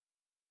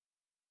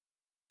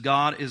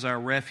God is our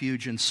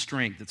refuge and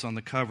strength. It's on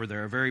the cover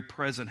there, a very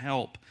present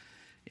help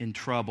in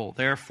trouble.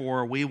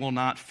 Therefore, we will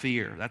not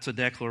fear. That's a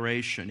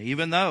declaration.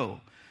 Even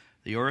though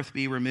the earth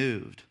be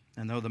removed,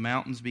 and though the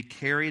mountains be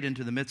carried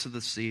into the midst of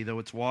the sea, though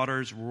its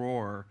waters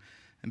roar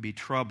and be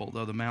troubled,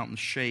 though the mountains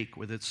shake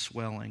with its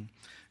swelling.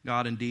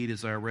 God indeed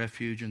is our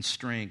refuge and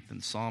strength,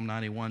 and Psalm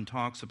 91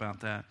 talks about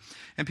that.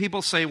 And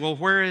people say, well,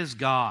 where is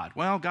God?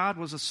 Well, God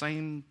was the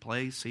same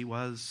place He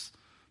was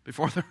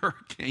before the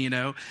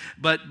hurricane,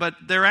 But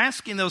they're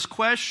asking those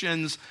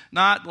questions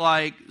not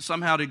like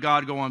somehow did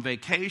God go on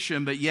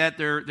vacation, but yet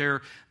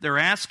they're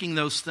asking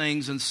those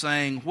things and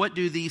saying, what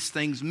do these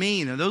things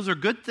mean? And those are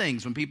good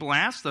things. When people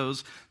ask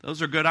those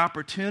are good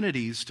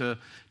opportunities to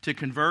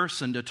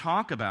converse and to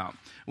talk about.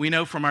 We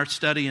know from our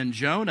study in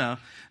Jonah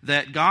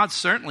that God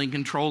certainly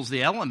controls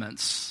the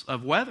elements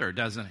of weather,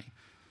 doesn't He?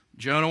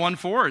 Jonah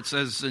 1:4, it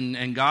says,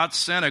 and God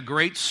sent a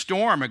great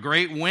storm, a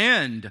great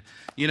wind,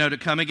 to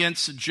come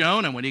against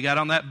Jonah when he got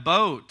on that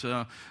boat.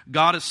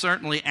 God is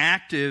certainly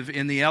active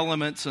in the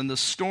elements and the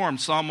storm.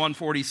 Psalm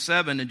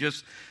 147, and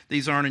just,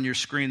 these aren't on your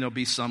screen, there'll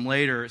be some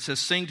later. It says,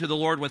 sing to the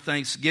Lord with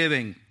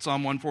thanksgiving.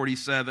 Psalm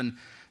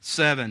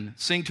 147:7.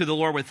 Sing to the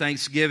Lord with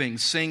thanksgiving.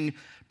 Sing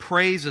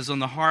praises on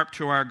the harp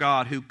to our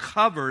God, who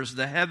covers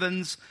the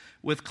heavens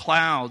with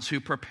clouds, who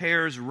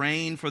prepares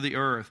rain for the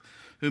earth,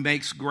 who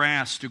makes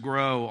grass to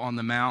grow on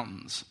the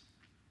mountains.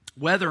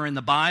 Weather in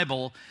the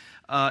Bible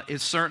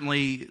is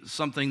certainly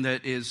something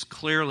that is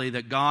clearly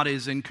that God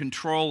is in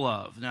control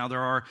of. Now, there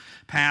are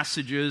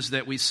passages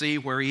that we see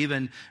where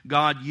even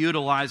God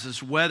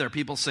utilizes weather.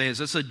 People say, is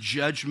this a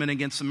judgment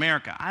against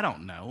America? I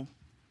don't know.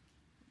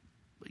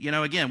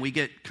 Again, we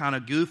get kind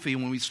of goofy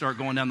when we start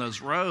going down those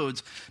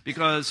roads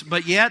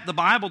but yet the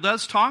Bible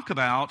does talk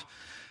about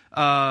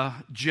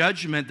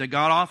judgment that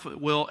God often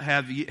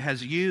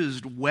has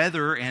used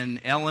weather and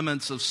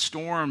elements of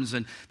storms.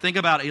 And think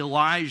about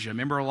Elijah.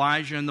 Remember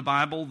Elijah in the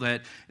Bible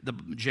that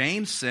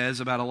James says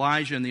about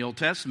Elijah in the Old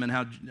Testament,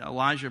 how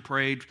Elijah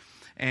prayed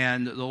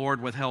and the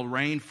Lord withheld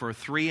rain for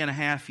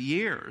 3.5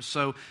 years.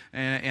 So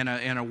in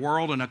a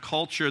world and a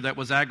culture that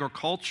was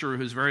agriculture,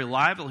 whose very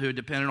livelihood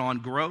depended on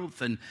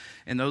growth and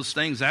those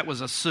things, that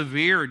was a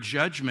severe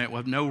judgment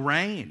with no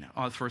rain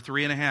for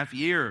 3.5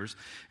 years.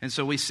 And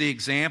so we see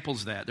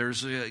examples of that.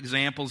 There's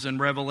examples in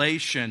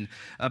Revelation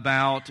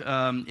about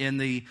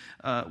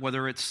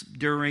whether it's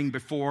during,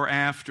 before,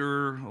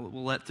 after.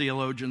 We'll let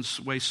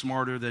theologians way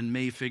smarter than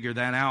me figure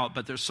that out.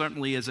 But there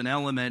certainly is an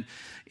element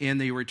in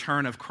the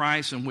return of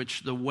Christ in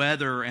which the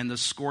weather and the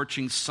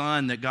scorching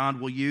sun, that God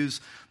will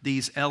use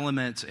these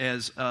elements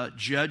as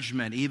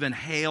judgment, even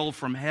hail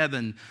from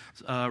heaven,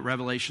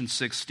 Revelation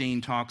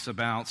 16 talks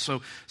about.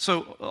 So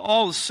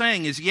all it's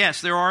saying is, yes,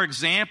 there are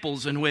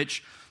examples in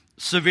which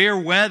severe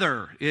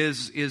weather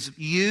is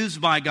used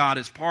by God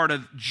as part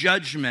of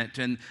judgment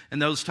and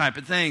those type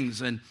of things.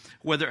 And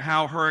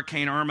how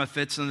Hurricane Irma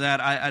fits into that,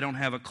 I don't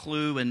have a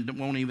clue and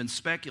won't even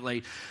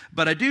speculate.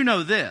 But I do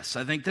know this.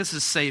 I think this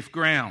is safe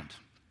ground.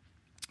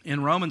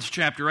 In Romans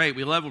chapter 8,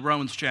 we love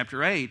Romans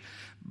chapter 8,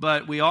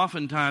 but we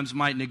oftentimes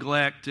might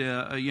neglect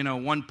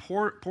one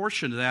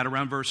portion of that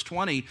around verse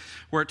 20,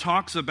 where it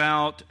talks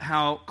about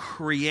how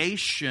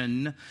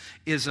creation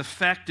is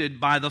affected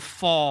by the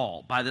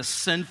fall, by the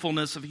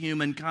sinfulness of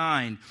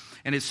humankind.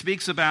 And it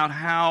speaks about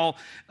how,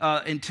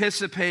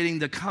 anticipating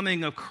the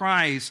coming of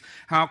Christ,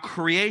 how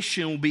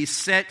creation will be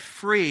set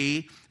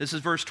free, this is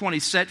verse 20,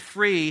 set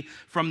free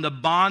from the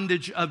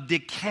bondage of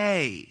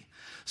decay.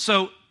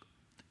 So,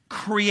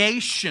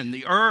 creation,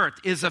 the earth,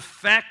 is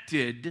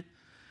affected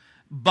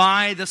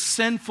by the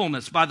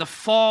sinfulness, by the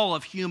fall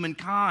of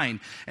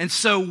humankind. And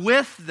so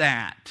with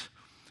that,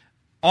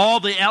 all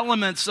the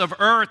elements of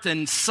earth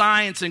and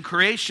science and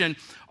creation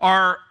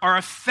are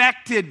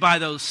affected by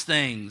those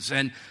things.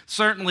 And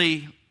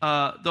certainly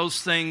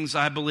those things,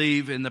 I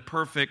believe, in the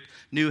perfect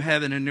new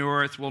heaven and new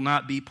earth will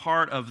not be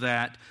part of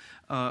that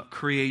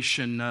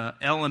creation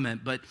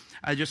element. But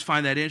I just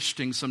find that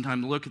interesting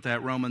sometimes to look at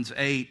that Romans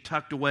 8,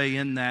 tucked away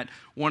in that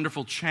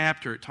wonderful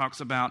chapter. It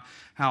talks about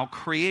how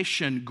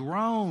creation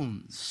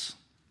groans.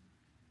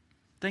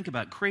 Think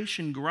about it.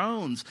 Creation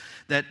groans,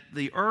 that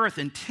the earth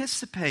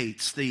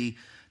anticipates the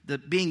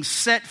being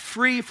set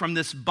free from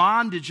this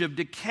bondage of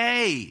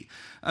decay.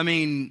 I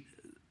mean,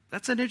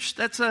 that's an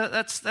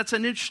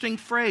interesting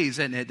phrase,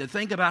 isn't it? To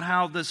think about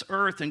how this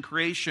earth and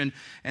creation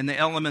and the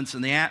elements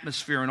and the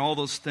atmosphere and all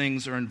those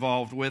things are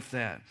involved with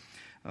that.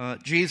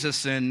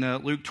 Jesus in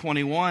Luke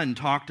 21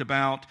 talked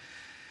about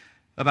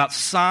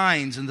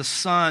signs in the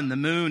sun, the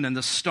moon, and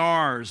the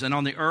stars, and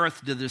on the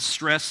earth the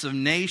distress of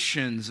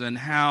nations, and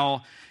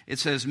how it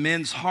says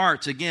men's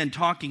hearts, again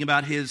talking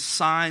about His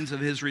signs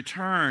of His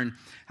return,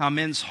 how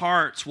men's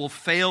hearts will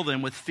fail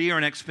them with fear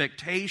and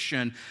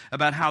expectation,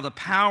 about how the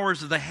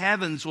powers of the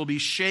heavens will be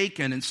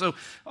shaken. And so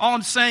all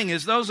I'm saying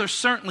is those are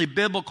certainly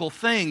biblical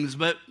things,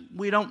 but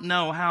we don't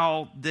know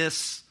how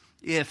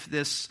if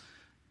this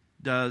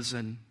does,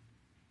 and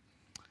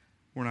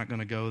we're not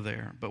going to go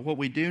there. But what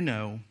we do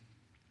know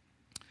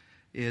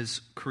is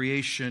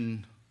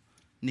creation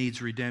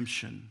needs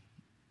redemption.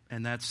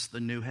 and that's the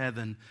new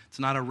heaven. It's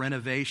not a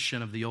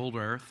renovation of the old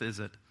earth, is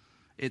it?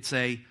 It's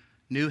a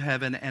new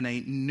heaven and a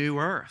new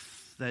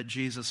earth that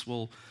Jesus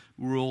will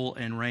rule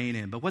and reign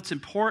in. But what's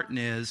important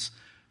is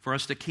for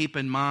us to keep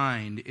in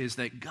mind is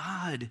that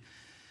God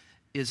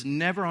is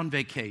never on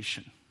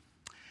vacation.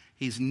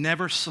 He's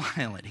never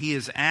silent. He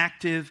is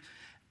active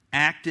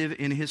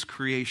in his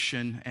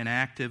creation and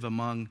active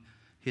among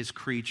his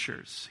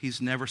creatures.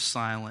 He's never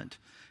silent.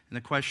 And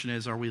the question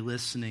is, are we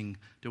listening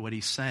to what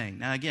he's saying?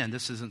 Now, again,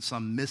 this isn't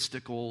some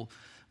mystical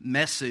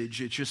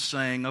message. It's just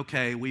saying,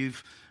 okay,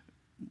 we've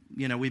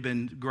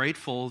been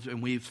grateful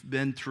and we've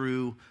been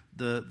through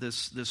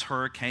this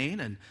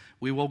hurricane, and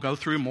we will go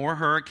through more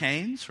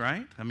hurricanes,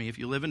 right? I mean, if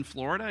you live in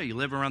Florida, you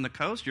live around the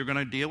coast, you're going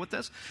to deal with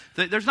this.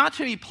 There's not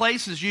too many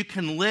places you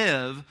can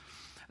live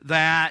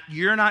that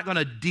you're not going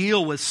to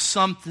deal with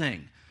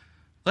something.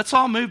 Let's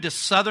all move to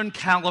Southern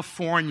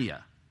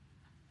California.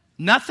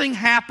 Nothing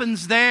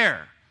happens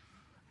there.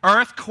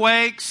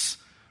 Earthquakes,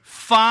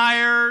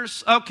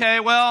 fires. Okay,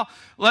 well,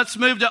 let's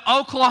move to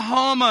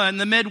Oklahoma in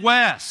the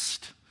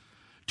Midwest.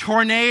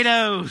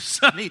 Tornadoes.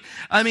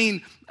 I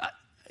mean,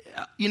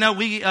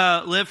 we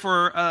lived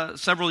for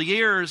several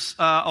years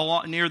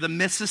near the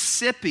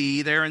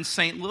Mississippi there in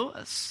St.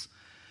 Louis.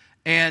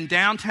 And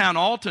downtown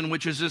Alton,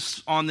 which is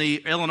just on the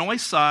Illinois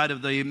side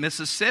of the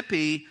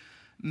Mississippi,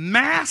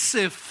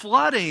 massive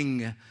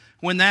flooding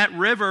when that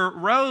river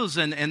rose,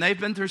 and they've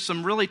been through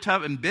some really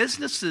tough, and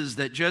businesses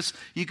that just,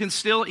 you can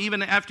still,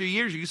 even after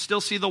years, you can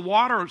still see the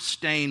water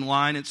stain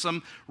line at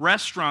some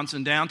restaurants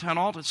in downtown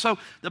Alton. So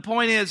the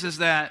point is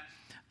that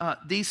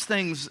these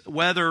things,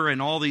 weather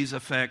and all these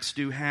effects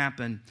do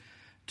happen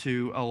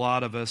to a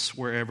lot of us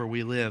wherever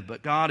we live.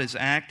 But God is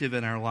active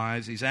in our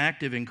lives. He's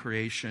active in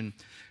creation.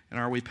 And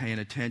are we paying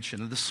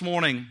attention? And this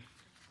morning,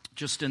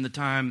 just in the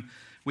time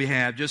we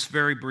have, just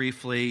very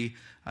briefly,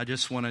 I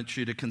just wanted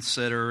you to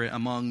consider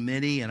among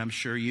many, and I'm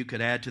sure you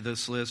could add to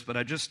this list, but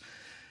I just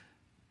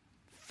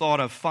thought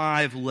of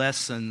 5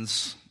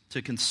 lessons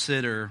to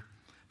consider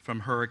from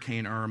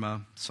Hurricane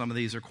Irma. Some of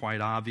these are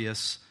quite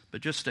obvious,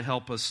 but just to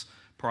help us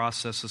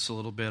process this a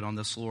little bit on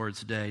this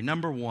Lord's Day.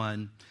 Number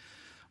one,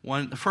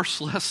 the first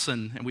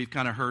lesson, and we've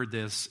kind of heard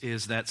this,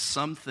 is that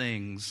some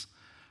things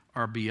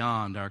are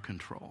beyond our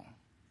control.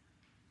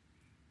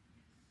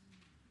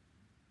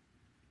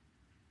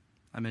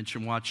 I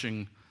mentioned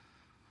watching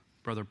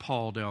Brother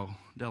Paul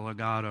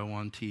Delgado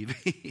on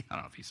TV. I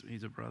don't know if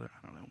he's a brother.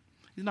 I don't know.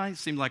 He's nice.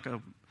 Seemed like a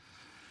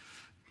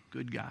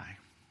good guy.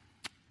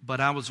 But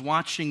I was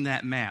watching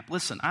that map.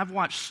 Listen, I've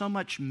watched so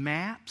much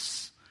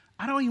maps.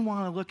 I don't even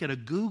want to look at a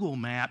Google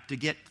map to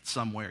get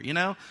somewhere, you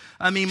know?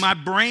 I mean, my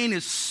brain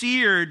is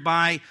seared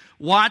by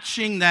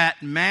watching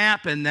that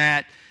map and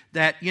that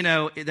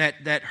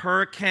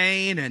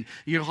hurricane, and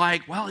you're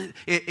like, well,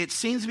 it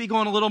seems to be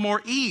going a little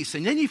more east.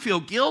 And then you feel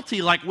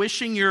guilty, like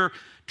wishing your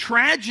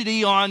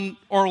tragedy on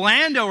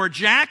Orlando or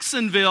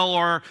Jacksonville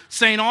or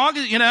St.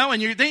 Augustine,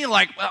 and you're thinking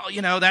like,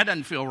 well, that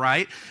doesn't feel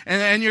right.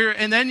 And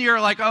then you're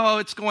like, oh,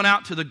 it's going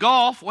out to the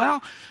Gulf.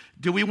 Well,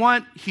 do we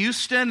want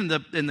Houston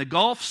and the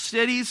Gulf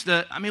cities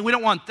we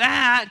don't want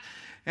that.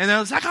 And then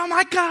it's like, oh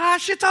my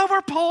gosh, it's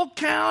over Polk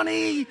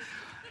County.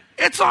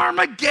 It's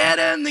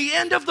Armageddon, the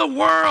end of the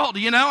world,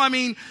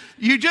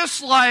 you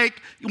just like,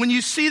 when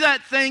you see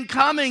that thing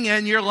coming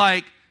and you're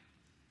like,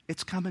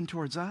 it's coming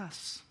towards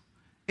us.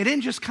 It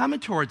isn't just coming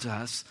towards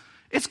us.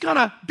 It's going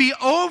to be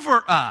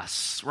over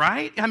us,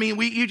 right?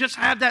 You just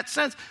have that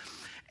sense.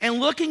 And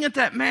looking at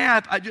that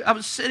map, I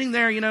was sitting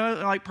there,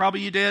 like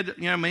probably you did,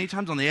 many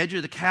times on the edge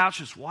of the couch,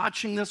 just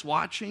watching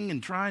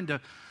and trying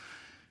to,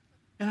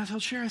 and I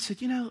told Sherry, I said,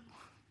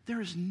 there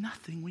is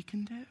nothing we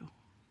can do.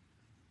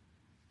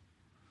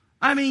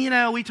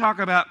 We talk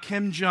about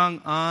Kim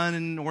Jong-un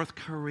in North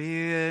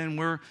Korea, and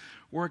we're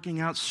working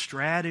out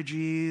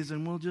strategies,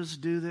 and we'll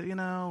just do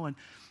that,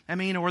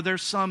 or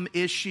there's some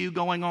issue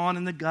going on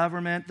in the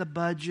government, the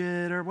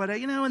budget, or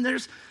whatever, and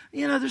there's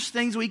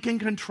things we can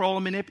control.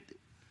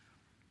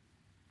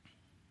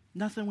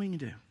 Nothing we can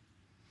do.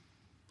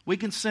 We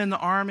can send the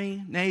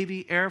Army,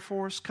 Navy, Air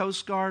Force,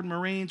 Coast Guard,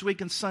 Marines. We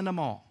can send them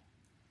all.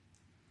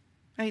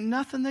 Ain't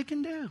nothing they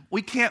can do.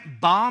 We can't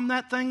bomb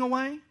that thing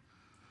away.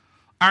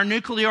 Our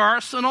nuclear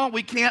arsenal,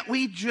 we can't.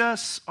 We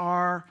just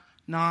are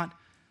not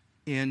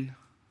in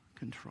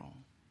control.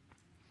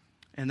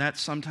 And that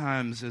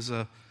sometimes is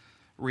a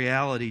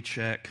reality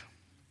check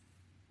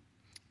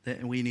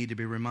that we need to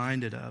be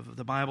reminded of.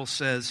 The Bible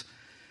says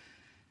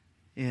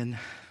in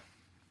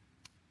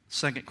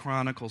 2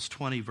 Chronicles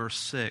 20, verse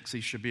 6, he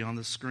should be on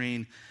the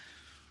screen.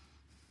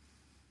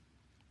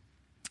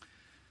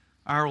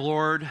 Our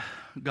Lord,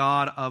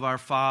 God of our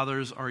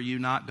fathers, are you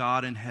not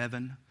God in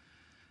heaven?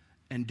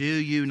 And do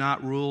you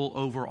not rule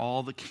over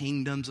all the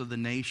kingdoms of the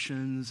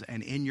nations?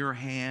 And in your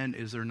hand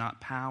is there not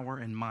power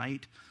and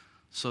might,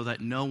 so that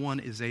no one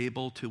is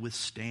able to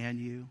withstand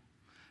you?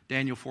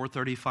 Daniel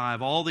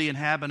 4:35, all the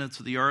inhabitants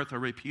of the earth are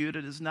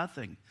reputed as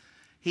nothing.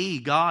 He,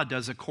 God,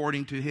 does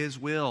according to his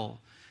will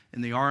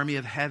in the army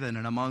of heaven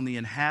and among the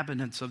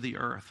inhabitants of the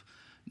earth.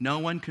 No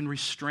one can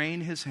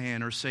restrain his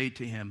hand or say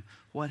to him,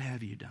 what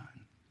have you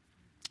done?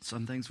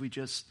 Some things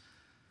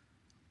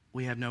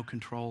we have no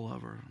control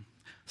over.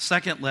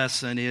 Second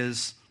lesson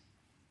is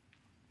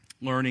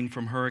learning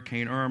from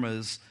Hurricane Irma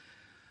is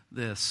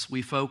this.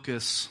 We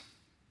focus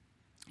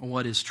on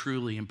what is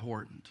truly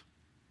important.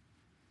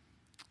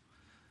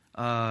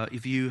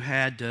 If you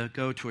had to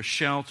go to a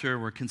shelter,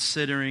 we're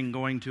considering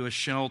going to a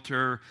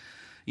shelter,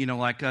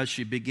 like us,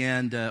 you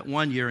begin to,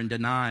 1 year in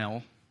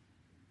denial,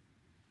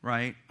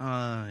 right?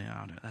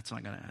 Yeah, that's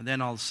not going to, and then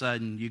all of a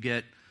sudden you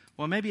get,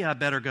 well, maybe I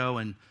better go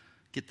and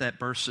get that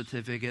birth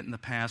certificate and the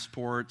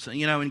passports,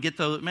 and get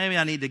those, maybe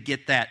I need to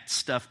get that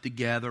stuff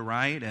together,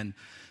 right? And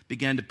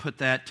begin to put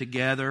that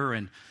together,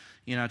 and,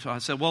 so I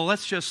said, well,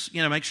 let's just,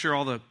 make sure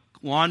all the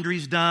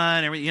laundry's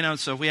done,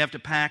 so if we have to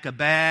pack a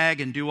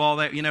bag and do all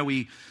that,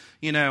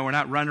 we're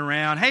not running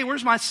around, hey,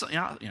 where's my son?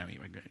 I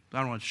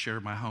don't want to share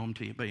my home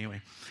to you, but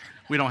anyway,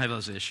 we don't have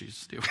those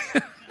issues, do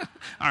we?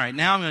 All right,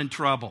 now I'm in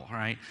trouble,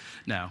 right?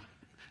 No.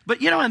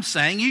 But you know what I'm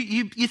saying?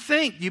 You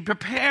think, you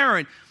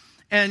prepare,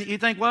 and you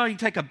think, well, you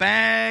take a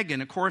bag,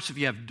 and of course, if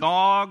you have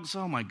dogs,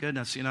 oh my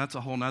goodness, that's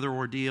a whole other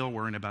ordeal,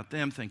 worrying about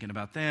them, thinking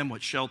about them,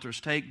 what shelters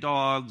take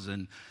dogs,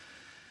 and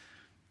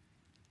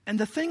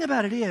the thing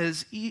about it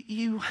is,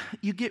 you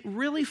get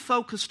really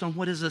focused on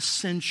what is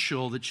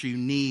essential that you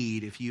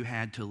need if you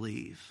had to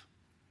leave.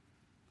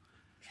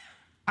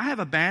 I have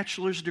a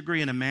bachelor's degree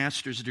and a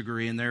master's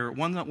degree, and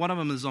one of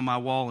them is on my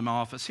wall in my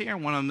office here,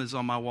 and one of them is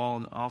on my wall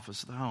in the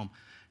office at the home.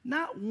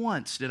 Not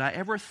once did I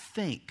ever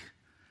think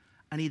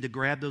I need to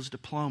grab those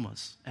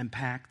diplomas and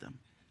pack them.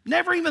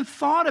 Never even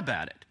thought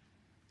about it.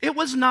 It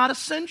was not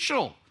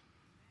essential.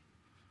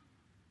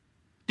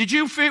 Did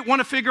you want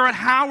to figure out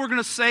how we're going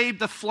to save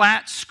the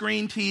flat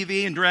screen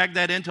TV and drag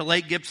that into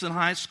Lake Gibson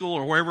High School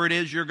or wherever it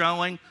is you're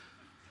going?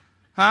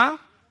 Huh?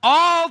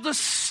 All the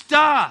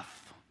stuff,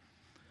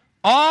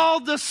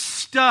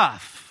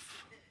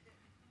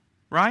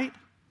 right?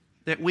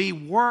 That we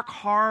work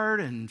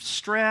hard and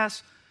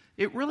stress,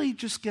 it really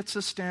just gets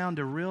us down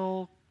to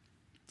real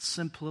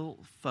simple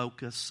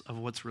focus of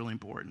what's really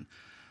important.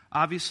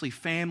 Obviously,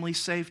 family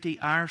safety,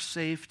 our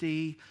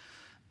safety.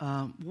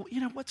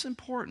 What's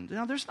important?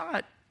 There's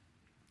not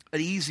an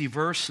easy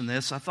verse in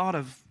this. I thought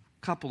of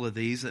a couple of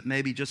these that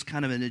maybe just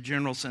kind of in a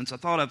general sense. I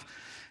thought of,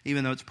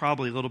 even though it's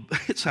probably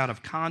it's out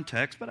of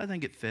context, but I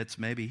think it fits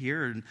maybe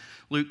here. In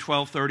Luke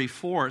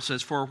 12:34, it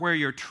says, "For where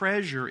your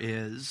treasure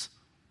is,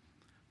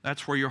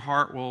 that's where your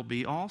heart will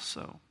be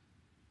also."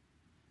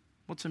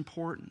 What's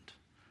important?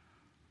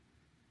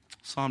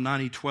 Psalm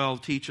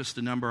 90:12, "Teach us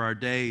to number our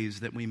days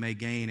that we may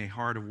gain a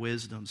heart of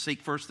wisdom.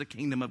 Seek first the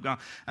kingdom of God."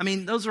 I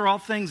mean, those are all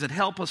things that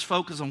help us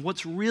focus on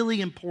what's really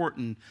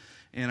important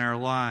in our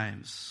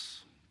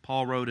lives.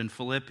 Paul wrote in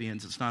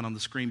Philippians, it's not on the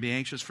screen, "Be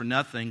anxious for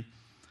nothing,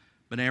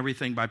 but in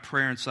everything by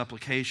prayer and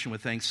supplication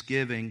with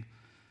thanksgiving,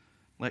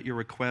 let your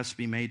requests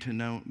be made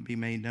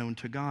known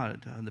to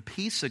God." The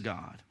peace of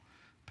God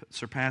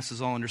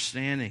surpasses all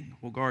understanding,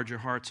 will guard your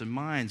hearts and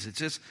minds. It's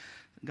just,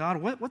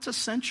 God, what's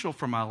essential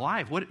for my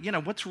life?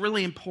 What's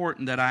really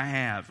important that I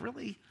have?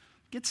 Really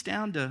gets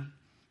down to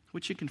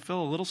which you can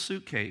fill a little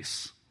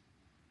suitcase.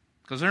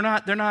 Because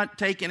they're not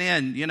taking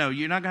in, you're not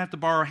going to have to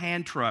borrow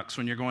hand trucks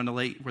when you're going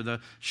to for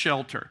the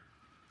shelter.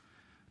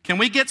 Can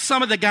we get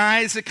some of the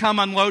guys that come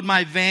unload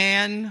my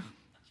van?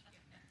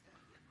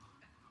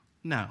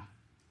 No.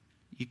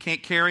 You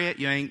can't carry it,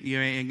 you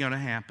ain't going to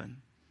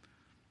happen.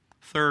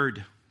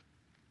 Third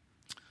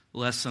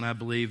lesson I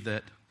believe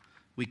that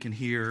we can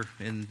hear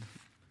in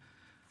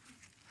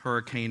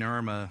Hurricane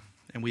Irma,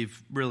 and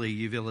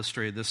you've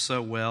illustrated this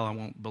so well, I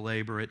won't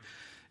belabor it,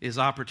 is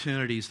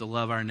opportunities to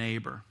love our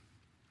neighbor.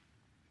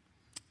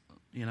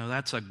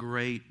 That's a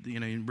great,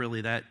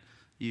 really that,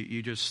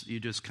 you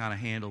just kind of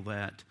handle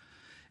that.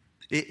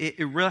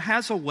 It really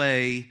has a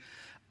way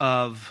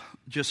of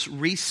just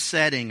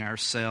resetting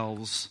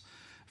ourselves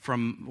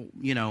from,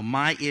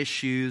 my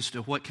issues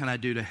to what can I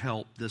do to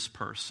help this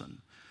person.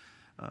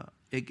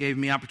 It gave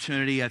me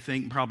opportunity, I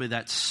think, probably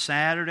that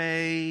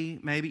Saturday,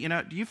 maybe.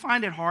 Do you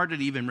find it hard to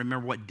even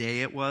remember what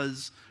day it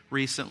was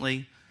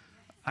recently?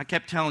 I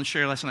kept telling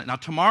Sherry last night, now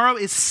tomorrow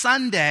is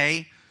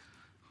Sunday.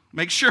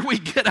 Make sure we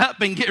get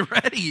up and get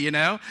ready,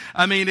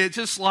 I mean, it's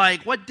just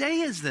like, what day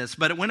is this?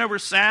 But it went over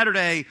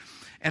Saturday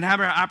and have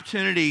an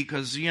opportunity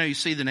because, you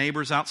see the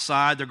neighbors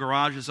outside, their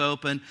garage is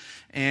open,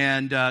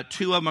 and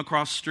two of them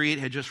across the street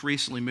had just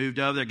recently moved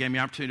over there. It gave me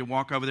an opportunity to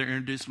walk over there,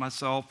 introduce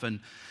myself, and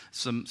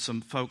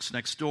some folks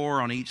next door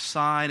on each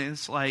side. And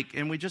it's like,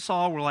 and we just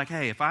all were like,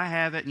 hey, if I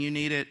have it and you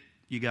need it,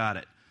 you got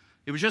it.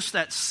 It was just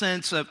that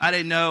sense of, I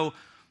didn't know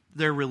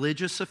their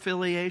religious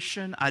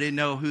affiliation. I didn't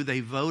know who they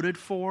voted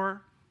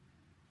for.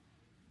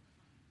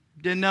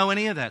 Didn't know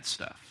any of that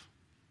stuff.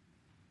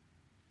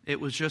 It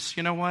was just,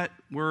 you know what?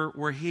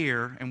 We're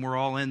here and we're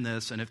all in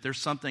this. And if there's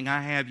something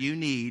I have you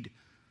need,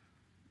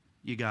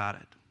 you got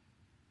it.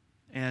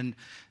 And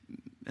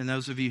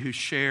those of you who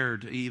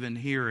shared even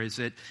here is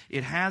that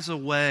it has a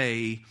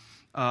way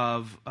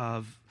of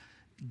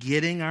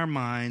getting our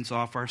minds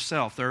off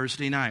ourselves.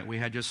 Thursday night,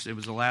 it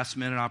was a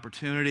last-minute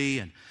opportunity,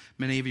 and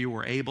many of you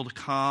were able to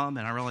come,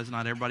 and I realize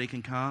not everybody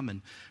can come,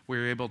 and we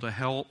were able to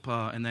help.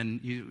 And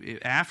then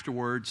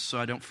afterwards, so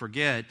I don't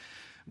forget,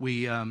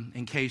 we,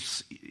 in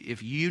case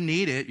if you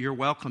need it, you're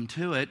welcome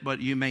to it, but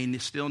you may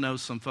still know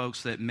some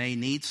folks that may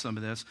need some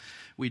of this.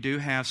 We do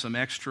have some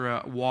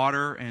extra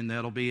water, and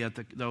that'll be at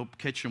the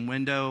kitchen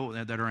window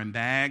that are in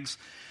bags.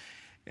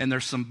 And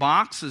there's some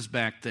boxes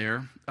back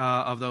there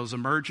of those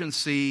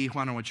emergency, I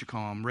don't know what you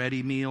call them,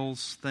 ready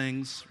meals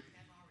things.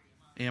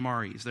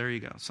 MREs, there you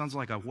go. Sounds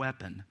like a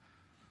weapon,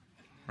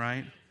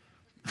 right?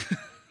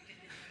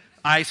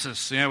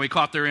 ISIS, we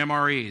caught their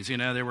MREs,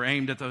 they were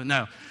aimed at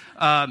no.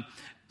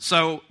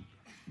 So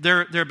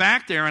they're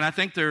back there, and I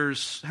think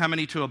there's, how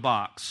many to a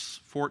box?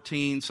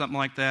 14, something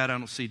like that. I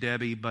don't see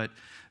Debbie, but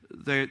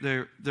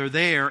they're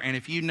there, and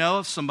if you know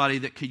of somebody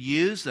that could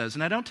use those,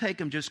 and I don't take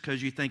them just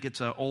because you think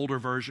it's an older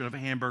version of a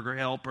hamburger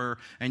helper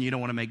and you don't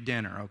want to make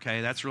dinner,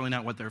 okay? That's really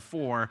not what they're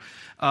for.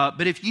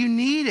 But if you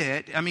need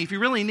it, if you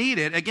really need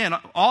it, again,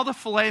 all the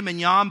filet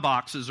mignon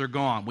boxes are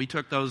gone. We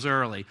took those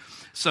early.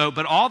 So,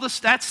 but all this,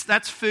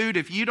 that's food.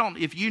 If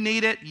you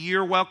need it,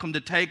 you're welcome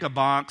to take a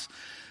box.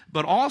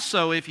 But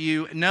also, if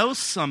you know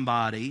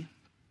somebody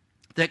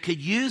that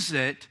could use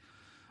it,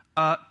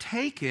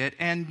 take it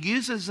and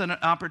use it as an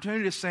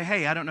opportunity to say,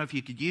 hey, I don't know if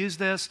you could use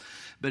this,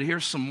 but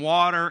here's some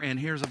water and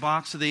here's a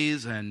box of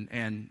these,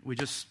 and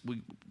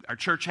our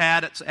church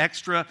had it's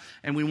extra,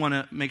 and we want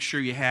to make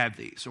sure you have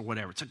these or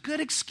whatever. It's a good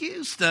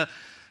excuse to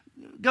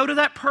go to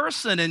that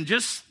person and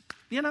just,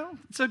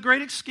 it's a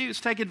great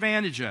excuse. Take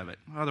advantage of it.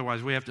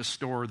 Otherwise, we have to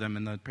store them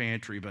in the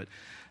pantry. But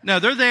no,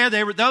 they're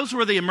there. Those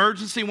were the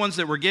emergency ones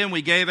that were given.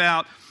 We gave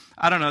out.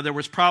 I don't know, there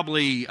was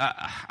probably,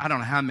 I don't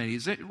know how many.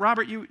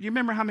 Robert, you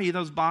remember how many of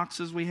those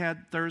boxes we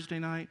had Thursday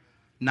night?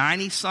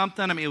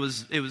 90-something? It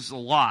was a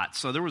lot.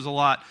 So there was a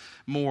lot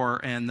more.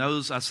 And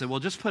those, I said,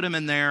 well, just put them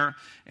in there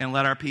and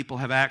let our people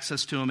have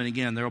access to them. And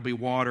again, there will be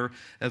water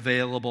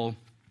available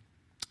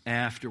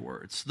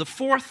afterwards. The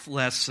fourth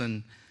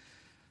lesson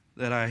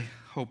that I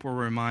hope we're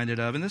reminded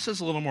of, and this is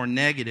a little more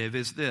negative,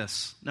 is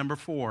this, number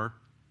 4.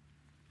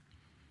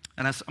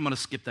 And I'm going to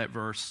skip that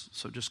verse,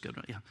 so just go to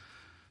it. Yeah.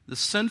 The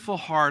sinful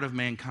heart of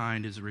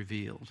mankind is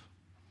revealed.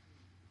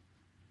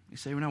 You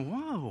say, well,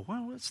 whoa,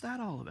 what's that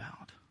all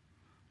about?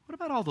 What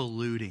about all the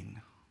looting?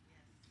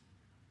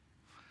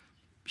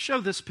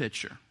 Show this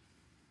picture.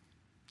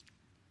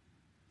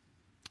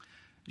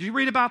 Did you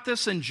read about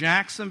this in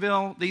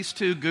Jacksonville? These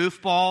two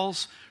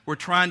goofballs were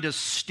trying to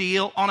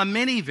steal on a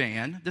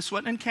minivan. This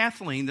wasn't in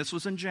Kathleen. This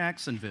was in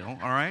Jacksonville,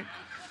 all right?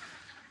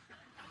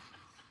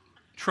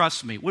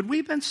 Trust me. Would we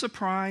have been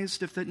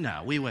surprised if that?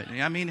 No, we wouldn't.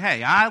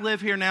 Hey, I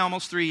live here now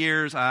almost 3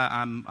 years.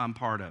 I'm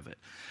part of it.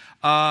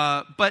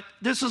 But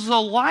this is a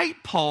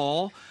light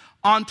pole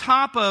on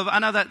top of, I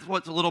know that's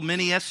what's a little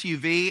mini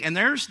SUV, and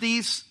there's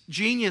these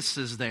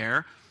geniuses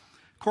there.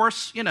 Of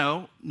course,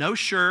 no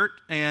shirt,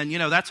 and,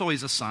 that's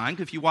always a sign.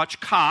 If you watch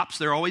Cops,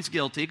 they're always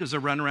guilty because they're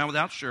running around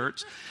without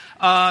shirts.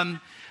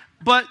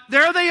 But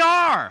there they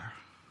are.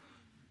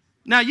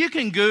 Now, you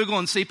can Google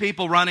and see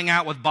people running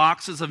out with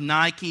boxes of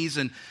Nikes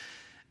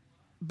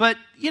But,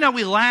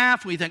 we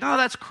laugh, we think, oh,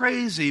 that's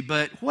crazy.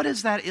 But what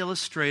does that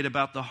illustrate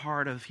about the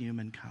heart of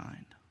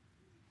humankind?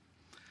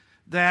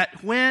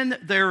 That when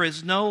there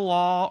is no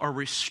law or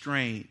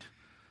restraint,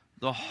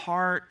 the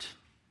heart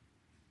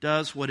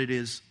does what it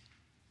is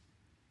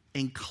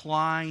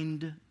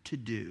inclined to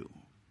do.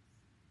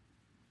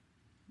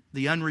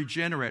 The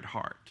unregenerate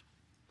heart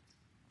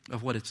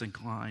of what it's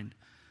inclined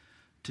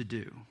to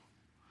do.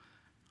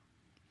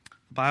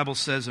 The Bible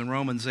says in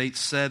Romans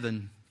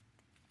 8:7,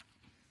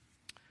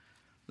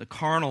 the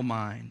carnal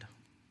mind,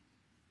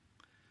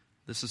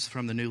 this is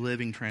from the New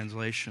Living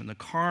Translation, the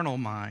carnal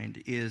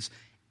mind is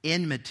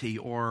enmity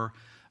or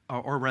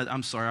rather,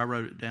 I'm sorry, I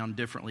wrote it down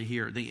differently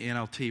here. The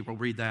NLT, we'll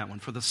read that one.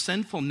 For the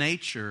sinful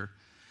nature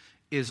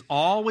is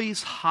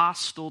always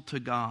hostile to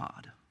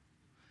God.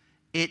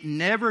 It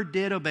never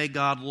did obey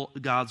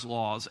God's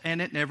laws,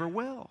 and it never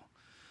will.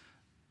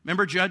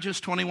 Remember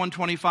Judges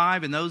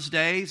 21:25 in those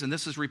days, and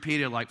this is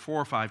repeated like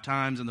 4 or 5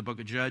 times in the book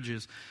of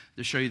Judges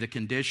to show you the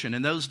condition.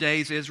 In those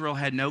days, Israel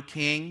had no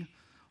king.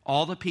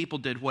 All the people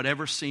did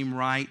whatever seemed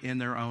right in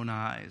their own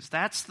eyes.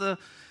 That's the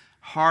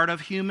heart of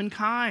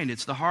humankind.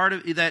 It's the heart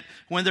of that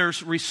when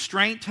there's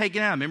restraint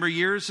taken out. Remember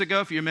years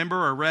ago, if you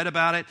remember or read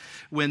about it,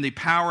 when the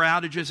power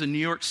outages in New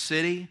York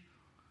City,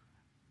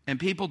 and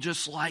people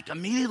just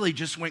immediately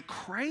just went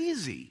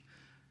crazy.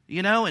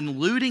 And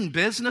looting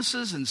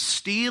businesses and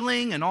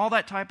stealing and all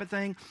that type of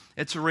thing.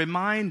 It's a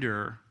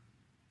reminder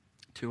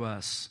to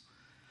us.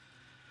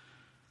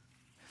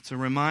 It's a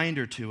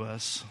reminder to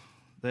us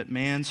that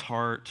man's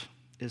heart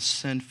is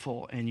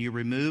sinful, and you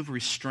remove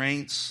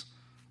restraints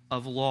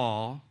of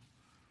law.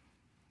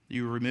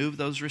 You remove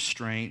those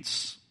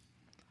restraints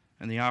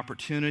and the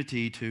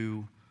opportunity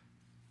to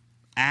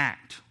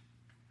act.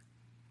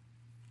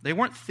 They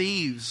weren't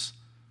thieves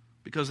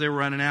because they were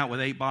running out with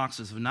 8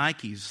 boxes of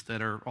Nikes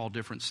that are all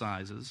different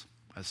sizes.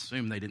 I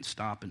assume they didn't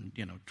stop and,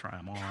 try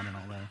them on and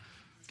all that.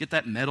 get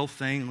that metal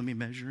thing. Let me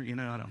measure. I don't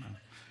know.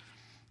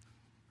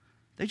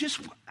 They just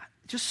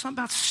something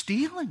about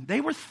stealing.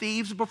 They were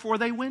thieves before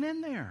they went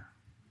in there.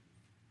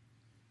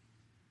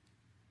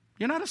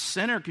 You're not a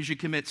sinner because you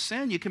commit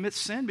sin. You commit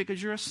sin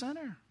because you're a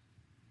sinner.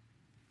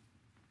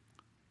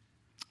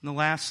 And the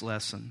last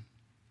lesson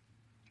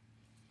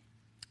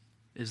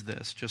is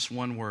this, just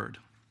one word.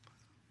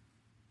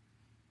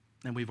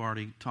 And we've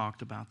already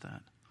talked about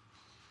that.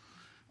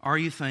 Are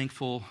you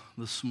thankful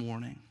this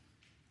morning?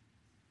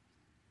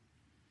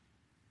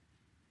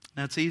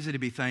 Now, it's easy to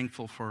be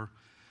thankful for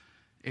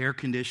air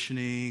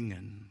conditioning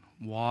and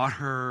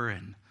water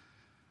and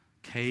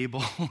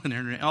cable and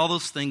internet, all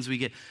those things we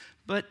get.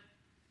 But,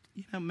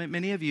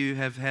 many of you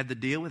have had to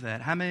deal with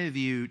that. How many of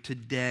you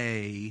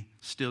today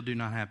still do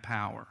not have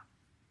power?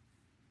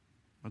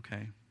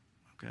 Okay.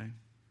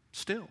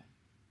 Still.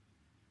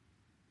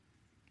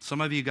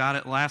 Some of you got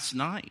it last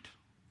night.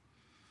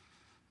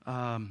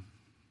 It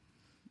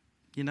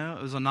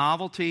was a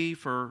novelty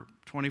for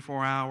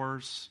 24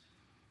 hours.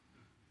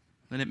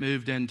 Then it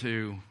moved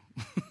into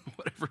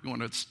whatever you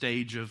want, a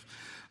stage of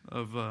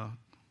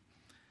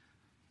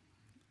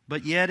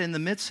but yet in the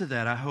midst of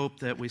that, I hope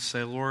that we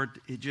say, Lord,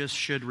 it just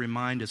should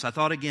remind us. I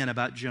thought again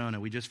about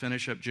Jonah. We just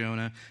finished up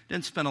Jonah.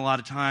 Didn't spend a lot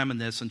of time on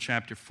this in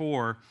chapter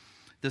 4,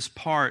 this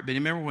part. But you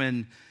remember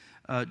when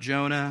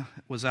Jonah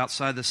was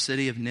outside the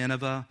city of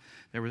Nineveh?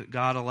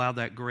 God allowed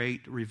that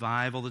great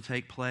revival to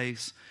take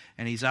place.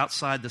 And he's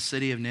outside the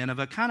city of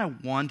Nineveh, kind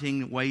of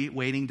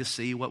waiting to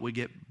see what would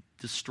get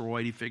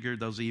destroyed. He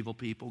figured those evil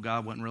people,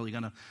 God wasn't really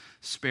going to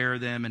spare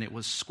them. And it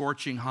was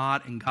scorching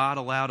hot. And God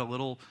allowed a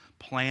little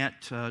plant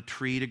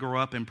tree to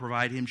grow up and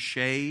provide him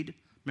shade.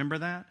 Remember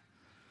that?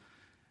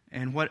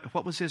 And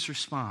what was his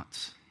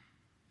response?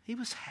 He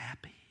was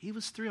happy. He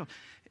was thrilled.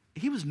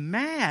 He was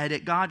mad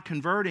at God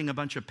converting a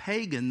bunch of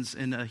pagans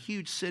in a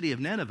huge city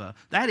of Nineveh.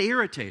 That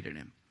irritated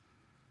him.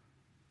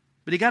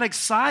 But he got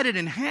excited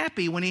and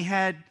happy when he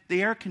had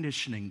the air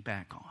conditioning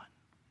back on.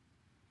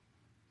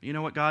 You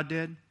know what God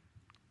did?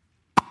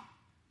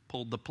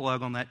 Pulled the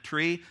plug on that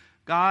tree.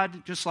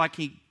 God, just like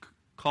he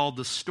called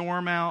the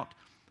storm out,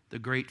 the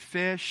great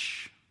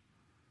fish,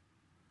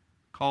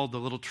 called the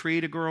little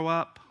tree to grow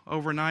up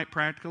overnight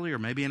practically, or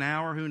maybe an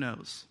hour, who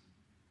knows.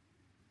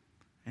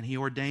 And he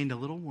ordained a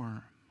little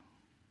worm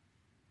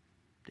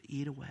to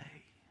eat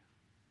away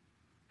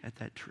at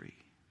that tree.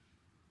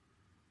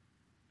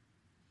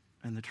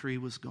 And the tree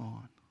was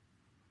gone.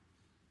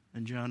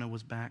 And Jonah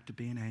was back to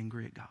being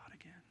angry at God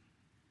again.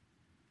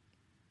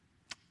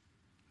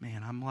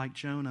 Man, I'm like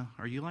Jonah.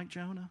 Are you like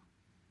Jonah?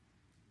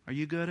 Are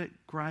you good at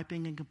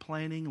griping and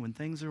complaining when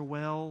things are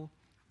well?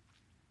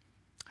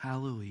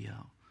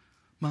 Hallelujah.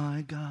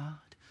 My God,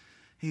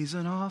 He's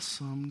an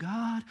awesome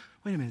God.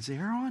 Wait a minute, is the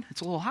air on?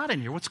 It's a little hot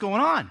in here. What's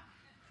going on?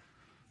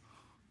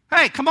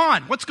 Hey, come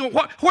on.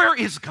 Where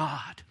is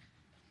God?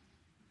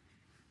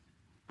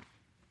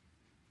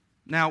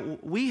 Now,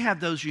 we have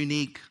those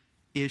unique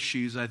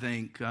issues, I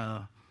think,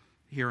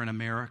 here in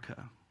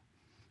America.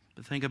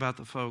 But think about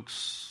the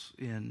folks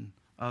in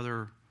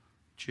other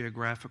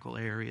geographical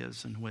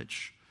areas in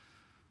which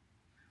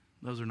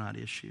those are not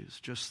issues.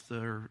 Just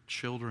their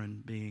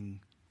children being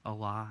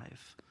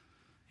alive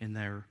in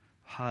their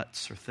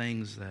huts or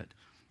things that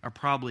are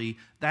probably,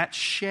 that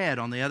shed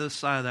on the other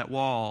side of that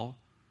wall,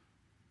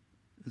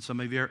 and some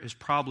of you is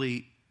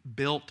probably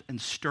built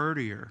and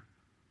sturdier,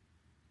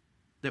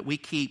 that we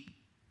keep,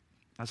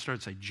 I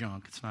started to say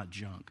junk, it's not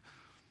junk,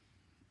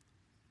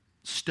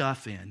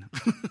 stuff in.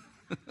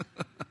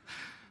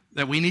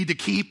 That we need to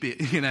keep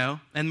it,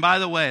 And by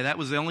the way, that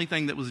was the only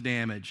thing that was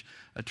damaged.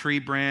 A tree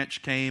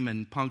branch came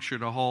and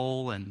punctured a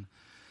hole, and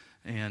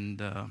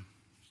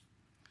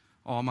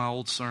all my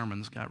old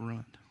sermons got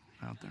ruined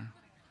out there.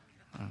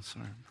 Oh,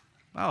 sorry.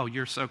 Oh,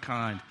 you're so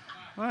kind.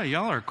 Well,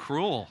 y'all are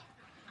cruel.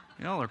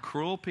 Y'all are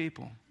cruel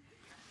people.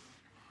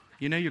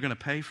 You know you're going to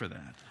pay for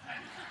that.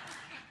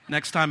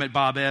 Next time at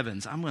Bob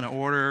Evans, I'm going to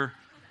order.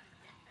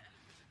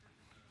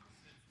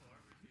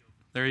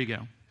 There you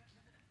go.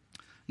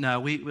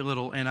 No, we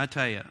little, and I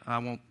tell you, I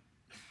won't,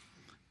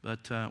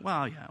 but,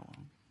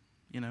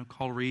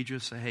 call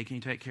Regis, say, hey, can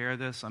you take care of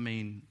this? I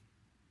mean,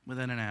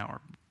 within an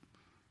hour.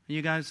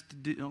 You guys,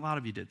 a lot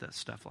of you did that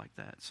stuff like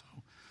that, so.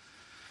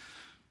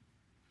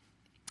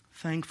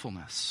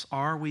 Thankfulness.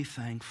 Are we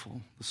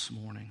thankful this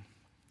morning?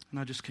 And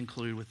I'll just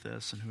conclude with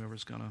this, and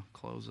whoever's going to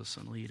close us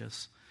and lead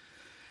us.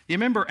 You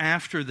remember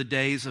after the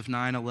days of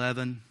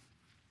 9/11?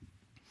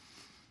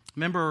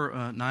 Remember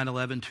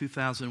 9/11,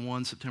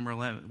 2001, September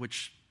 11th,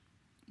 which,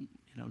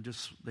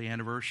 just the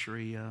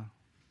anniversary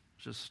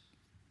just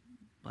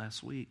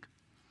last week.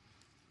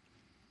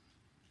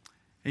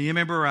 And you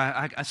remember,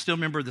 I still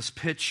remember this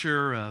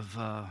picture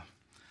of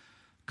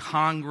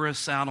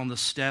Congress out on the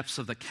steps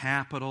of the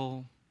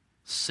Capitol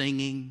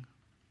singing.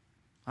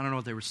 I don't know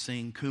what they were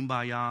singing,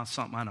 Kumbaya,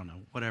 something, I don't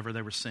know, whatever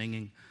they were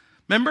singing.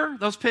 Remember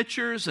those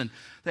pictures? And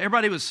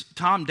everybody was,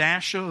 Tom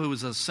Daschle, who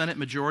was a Senate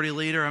Majority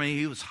Leader,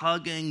 he was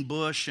hugging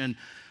Bush and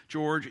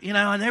George, and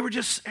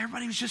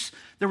everybody was just,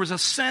 there was a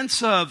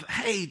sense of,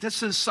 hey,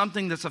 this is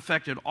something that's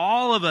affected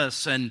all of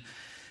us. And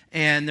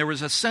and there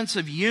was a sense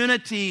of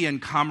unity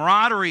and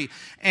camaraderie.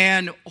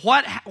 And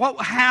what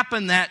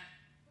happened that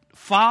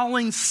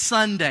following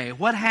Sunday?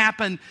 What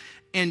happened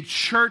in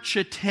church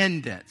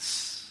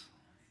attendance?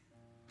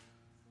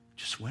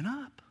 Just went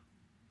up.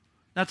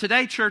 Now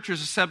today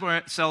churches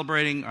are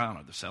celebrating, I don't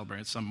know, they're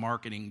celebrating some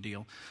marketing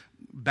deal,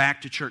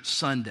 Back to Church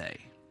Sunday.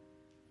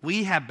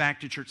 We have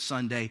Back to Church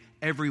Sunday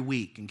every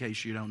week, in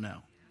case you don't know.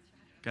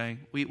 Okay?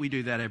 We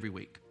do that every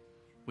week.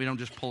 We don't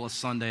just pull a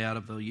Sunday out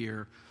of the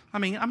year. I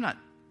mean,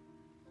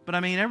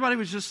 everybody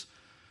was just,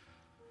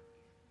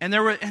 and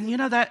you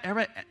know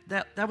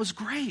that was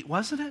great,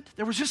 wasn't it?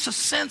 There was just a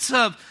sense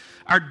of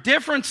our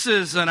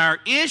differences and our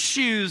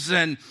issues,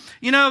 and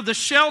you know, the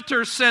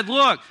shelter said,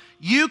 "Look,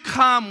 you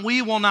come,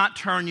 we will not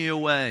turn you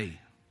away."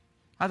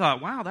 I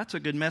thought, wow, that's a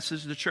good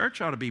message the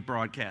church ought to be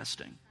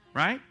broadcasting,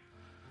 right?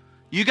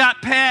 You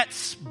got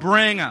pets,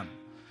 bring them.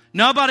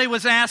 Nobody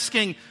was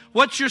asking,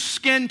 what's your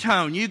skin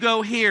tone? You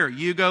go here,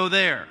 you go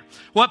there.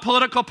 What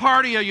political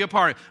party are you a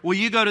part of? Will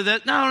you go to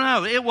this?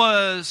 No. It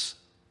was,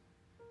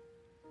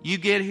 you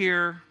get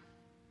here,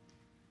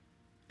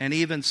 and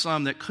even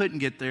some that couldn't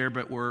get there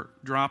but were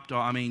dropped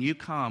off. I mean, you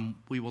come,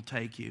 we will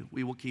take you.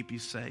 We will keep you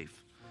safe.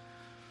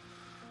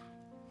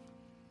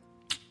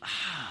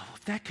 Oh,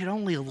 if that could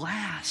only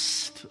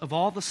last, of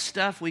all the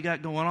stuff we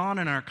got going on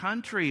in our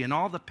country and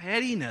all the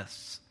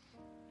pettiness.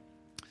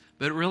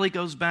 But it really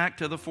goes back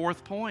to the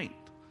fourth point.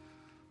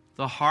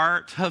 The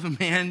heart of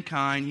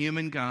mankind,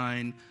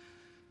 humankind,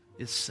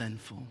 is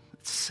sinful.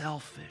 It's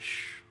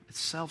selfish. It's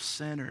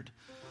self-centered.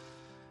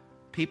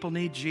 People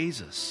need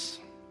Jesus.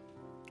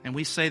 And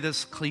we say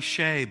this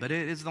cliche, but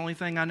it is the only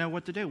thing I know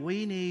what to do.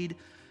 We need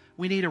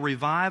a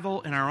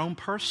revival in our own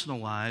personal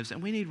lives,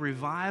 and we need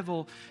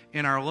revival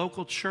in our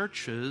local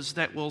churches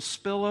that will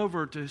spill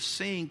over to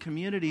seeing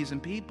communities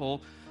and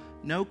people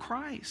know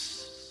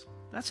Christ.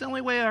 That's the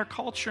only way our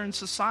culture and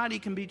society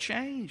can be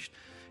changed.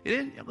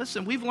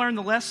 Listen, we've learned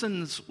the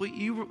lessons.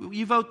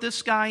 You vote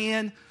this guy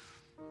in,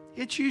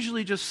 it's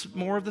usually just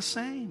more of the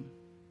same,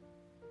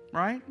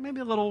 right? Maybe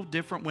a little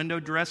different window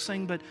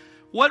dressing, but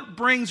what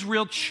brings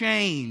real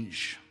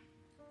change?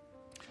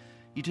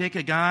 You take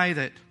a guy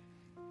that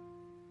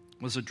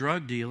was a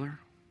drug dealer,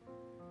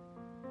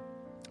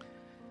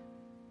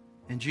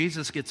 and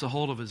Jesus gets a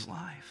hold of his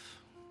life.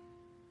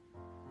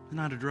 He's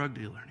not a drug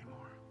dealer anymore.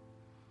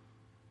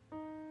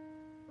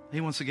 He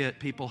wants to get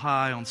people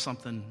high on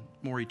something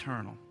more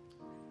eternal,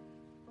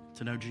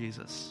 to know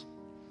Jesus.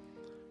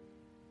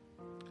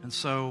 And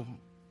so,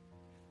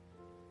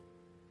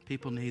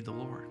 people need the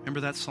Lord.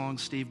 Remember that song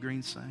Steve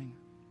Green sang?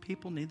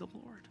 People need the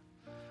Lord.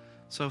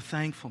 So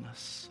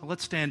thankfulness.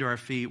 Let's stand to our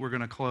feet. We're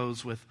going to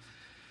close with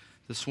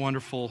this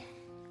wonderful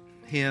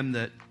hymn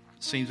that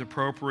seems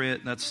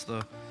appropriate. That's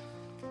the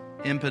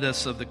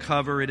impetus of the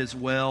cover. It is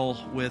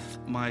well with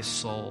my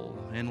soul.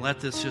 And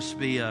let this just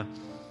be a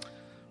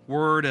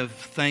word of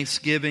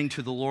thanksgiving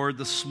to the Lord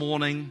this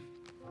morning,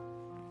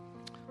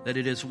 that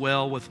it is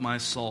well with my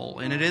soul.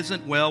 And it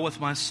isn't well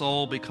with my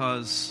soul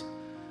because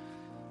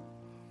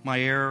my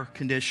air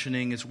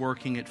conditioning is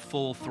working at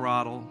full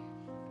throttle.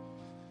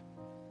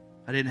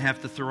 I didn't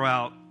have to throw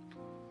out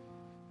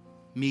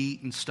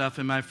meat and stuff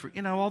in my,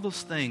 all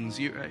those things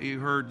you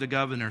heard the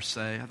governor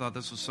say. I thought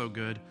this was so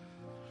good.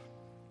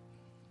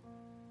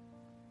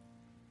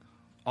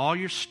 All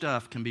your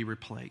stuff can be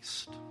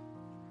replaced,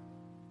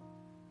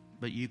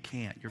 but you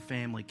can't. Your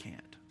family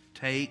can't.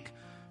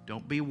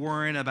 Don't be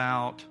worrying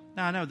about,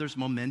 now I know there's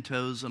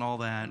mementos and all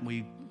that,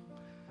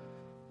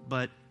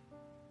 but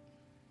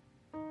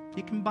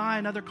you can buy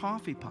another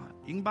coffee pot.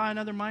 You can buy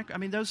another micro. I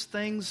mean, those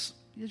things,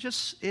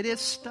 it is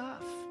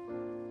stuff.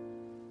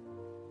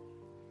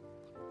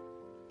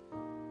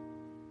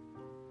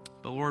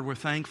 But Lord, we're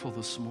thankful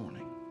this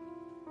morning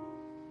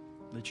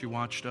that you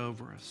watched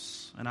over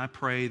us. And I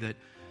pray that,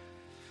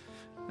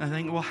 I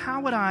think, well,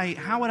 how would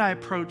I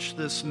approach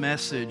this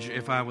message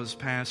if I was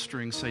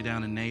pastoring, say,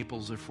 down in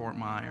Naples or Fort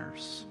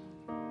Myers?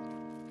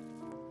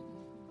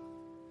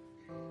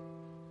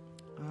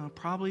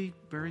 Probably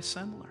very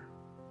similar.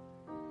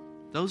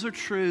 Those are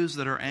truths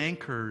that are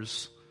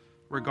anchors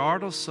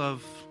regardless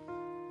of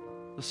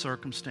the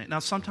circumstance. Now,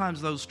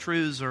 sometimes those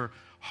truths are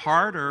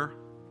harder,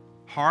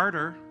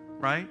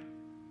 right,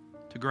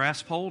 to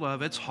grasp hold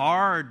of. It's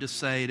hard to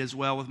say it is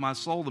well with my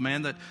soul. The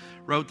man that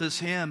wrote this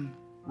hymn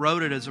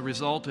wrote it as a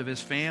result of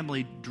his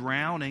family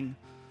drowning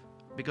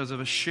because of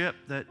a ship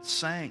that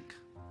sank.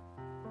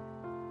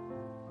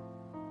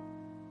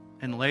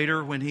 And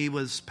later, when he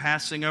was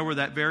passing over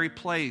that very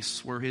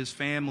place where his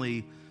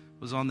family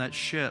was on that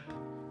ship,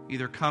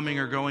 either coming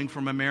or going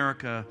from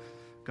America,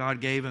 God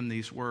gave him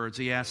these words.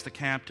 He asked the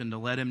captain to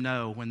let him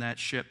know when that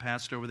ship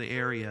passed over the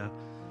area.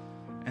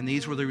 And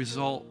these were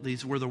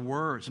the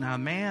words. Now, a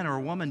man or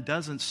a woman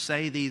doesn't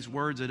say these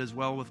words, it is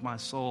well with my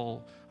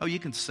soul. Oh, you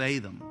can say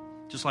them.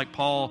 Just like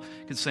Paul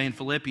can say in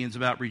Philippians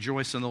about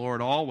rejoice in the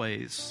Lord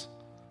always,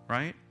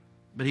 right?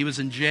 But he was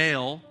in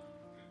jail.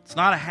 It's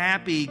not a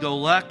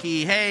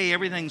happy-go-lucky, hey,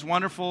 everything's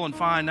wonderful and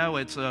fine. No,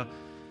 it's a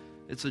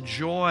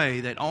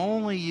joy that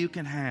only you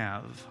can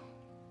have.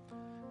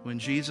 when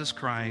Jesus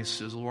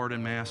Christ is Lord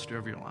and Master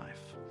of your life.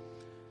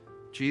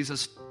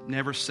 Jesus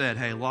never said,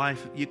 hey,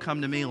 life, you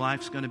come to me,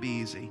 life's going to be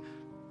easy.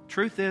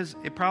 Truth is,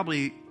 it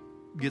probably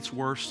gets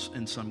worse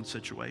in some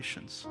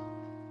situations.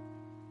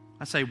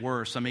 I say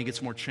worse, I mean it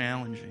gets more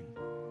challenging.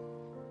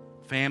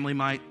 Family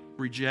might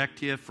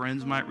reject you,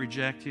 friends might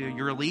reject you.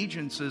 Your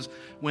allegiances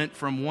went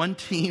from one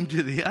team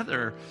to the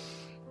other,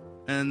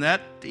 and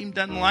that team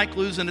doesn't like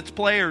losing its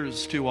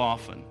players too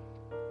often.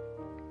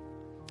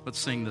 Let's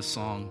sing this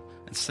song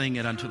and sing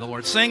it unto the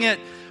Lord. Sing it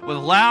with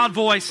loud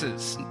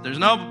voices. There's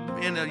no,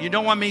 you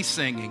don't want me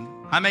singing.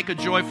 I make a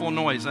joyful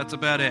noise, that's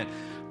about it.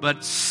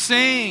 But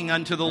sing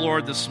unto the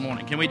Lord this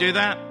morning. Can we do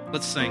that?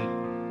 Let's sing.